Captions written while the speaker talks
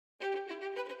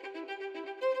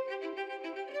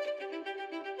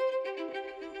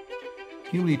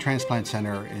Hume-Lee Transplant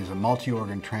Center is a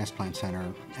multi-organ transplant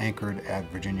center anchored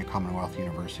at Virginia Commonwealth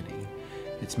University.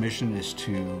 Its mission is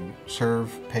to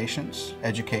serve patients,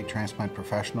 educate transplant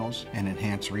professionals, and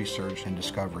enhance research and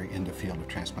discovery in the field of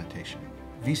transplantation.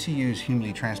 VCU's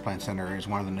Hume-Lee Transplant Center is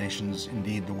one of the nation's,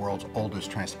 indeed the world's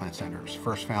oldest transplant centers.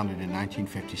 First founded in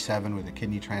 1957 with a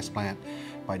kidney transplant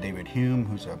by David Hume,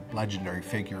 who's a legendary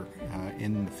figure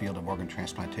in the field of organ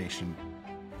transplantation.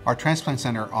 Our transplant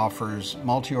center offers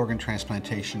multi-organ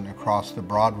transplantation across the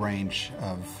broad range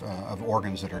of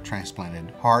organs that are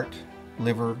transplanted: heart,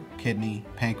 liver, kidney,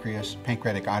 pancreas,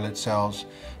 pancreatic islet cells,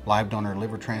 live donor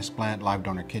liver transplant, live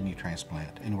donor kidney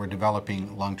transplant, and we're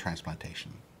developing lung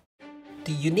transplantation.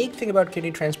 The unique thing about kidney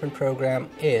transplant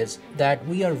program is that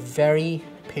we are very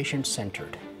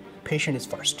patient-centered. Patient is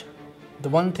first. The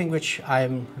one thing which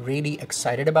I'm really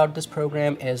excited about this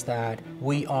program is that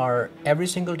we are, every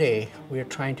single day, we are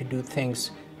trying to do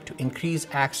things to increase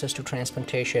access to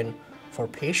transplantation for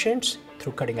patients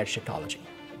through cutting-edge technology.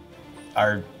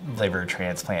 Our liver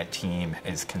transplant team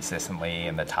is consistently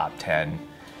in the top 10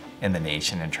 in the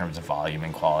nation in terms of volume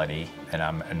and quality, and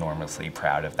I'm enormously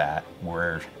proud of that.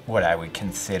 We're what I would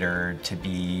consider to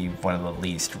be one of the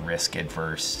least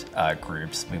risk-adverse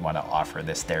groups. We want to offer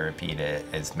this therapy to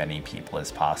as many people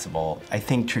as possible. I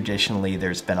think traditionally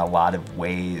there's been a lot of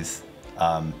ways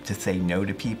to say no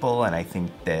to people, and I think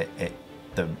that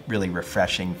the really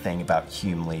refreshing thing about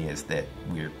Hume-Lee is that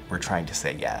we're trying to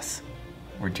say yes.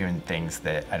 We're doing things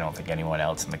that I don't think anyone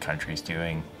else in the country is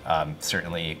doing.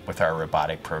 Certainly with our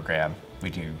robotic program,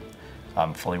 we do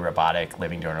fully robotic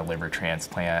living donor liver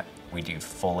transplant. We do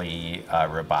fully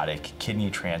robotic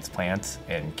kidney transplants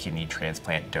and kidney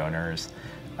transplant donors.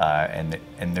 And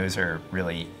those are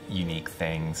really unique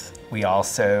things. We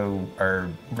also are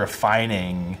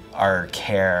refining our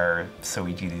care, so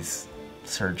we do these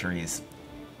surgeries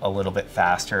a little bit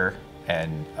faster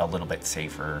and a little bit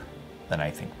safer than I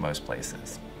think most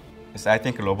places. Yes, I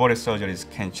think robotic surgeries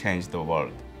can change the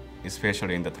world,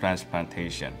 especially in the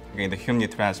transplantation. In the Hume-Lee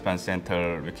Transplant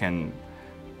Center, we can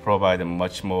provide a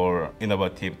much more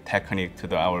innovative technique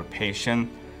to our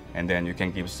patient, and then you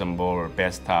can give some more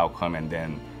best outcome, and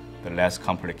then the less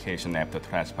complication after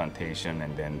transplantation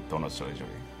and then donor surgery.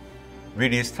 We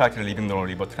restarted the living donor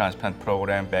liver transplant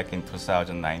program back in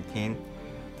 2019.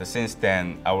 Since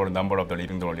then, our number of the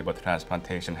living donor liver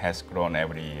transplantation has grown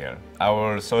every year.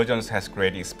 Our surgeons has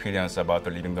great experience about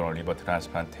the living donor liver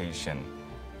transplantation.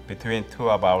 Between two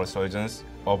of our surgeons,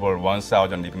 over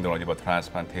 1,000 living donor liver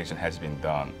transplantation has been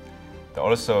done.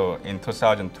 Also, in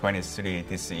 2023,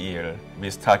 this year, we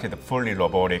started fully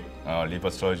robotic liver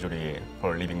surgery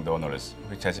for living donors,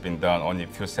 which has been done only a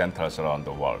few centers around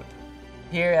the world.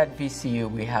 Here at VCU,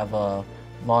 we have a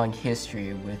long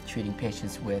history with treating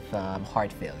patients with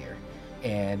heart failure,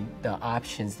 and the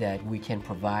options that we can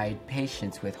provide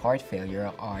patients with heart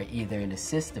failure are either an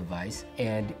assist device,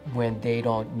 and when they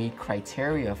don't meet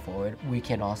criteria for it, we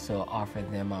can also offer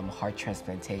them heart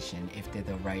transplantation if they're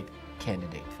the right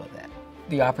candidate for that.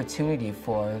 The opportunity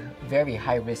for very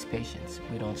high-risk patients,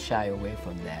 we don't shy away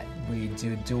from that. We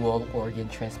do dual organ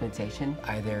transplantation,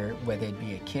 either whether it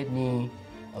be a kidney,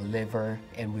 a liver,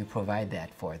 and we provide that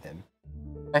for them.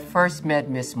 I first met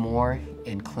Miss Moore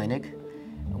in clinic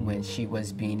when she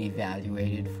was being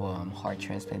evaluated for heart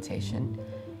transplantation.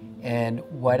 And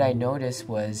what I noticed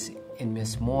was in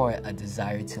Miss Moore a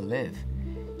desire to live.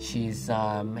 She's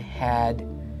had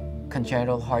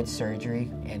congenital heart surgery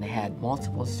and had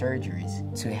multiple surgeries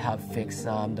to help fix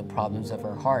the problems of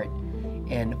her heart.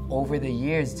 And over the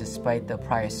years, despite the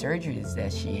prior surgeries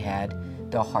that she had,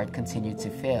 the heart continued to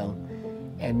fail.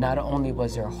 And not only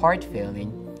was her heart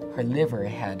failing, her liver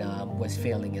was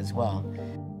failing as well.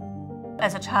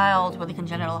 As a child with a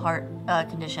congenital heart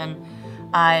condition,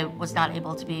 I was not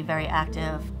able to be very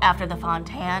active. After the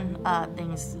Fontan,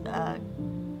 things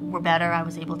were better. I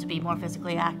was able to be more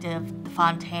physically active. The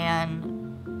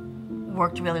Fontan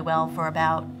worked really well for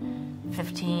about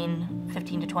 15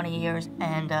 to 20 years,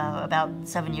 and about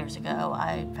 7 years ago,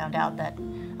 I found out that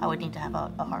I would need to have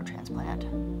a heart transplant.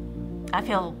 I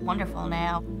feel wonderful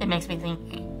now. It makes me think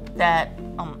that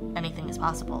anything is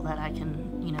possible, that I can,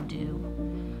 do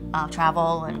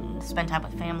travel and spend time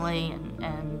with family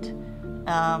and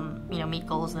meet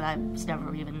goals that I was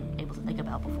never even able to think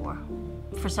about before.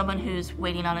 For someone who's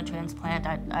waiting on a transplant,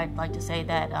 I'd like to say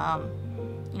that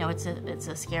it's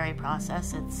a scary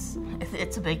process.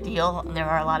 It's a big deal. There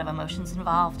are a lot of emotions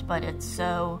involved, but it's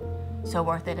so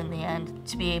worth it in the end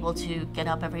to be able to get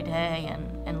up every day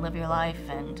and live your life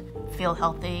and feel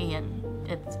healthy, and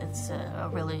it's a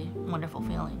really wonderful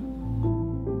feeling.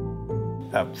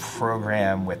 a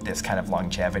program with this kind of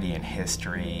longevity and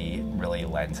history really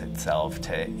lends itself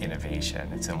to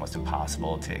innovation. It's almost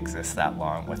impossible to exist that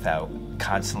long without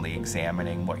constantly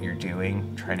examining what you're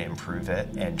doing, trying to improve it,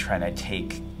 and trying to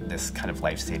take this kind of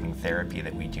life-saving therapy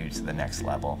that we do to the next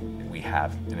level. We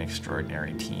have an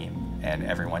extraordinary team, and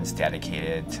everyone's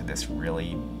dedicated to this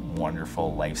really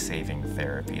wonderful life-saving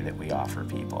therapy that we offer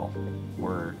people.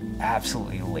 We're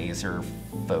absolutely laser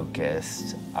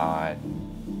focused on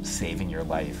saving your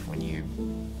life when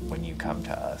you come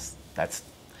to us. That's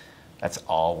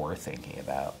all we're thinking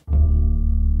about.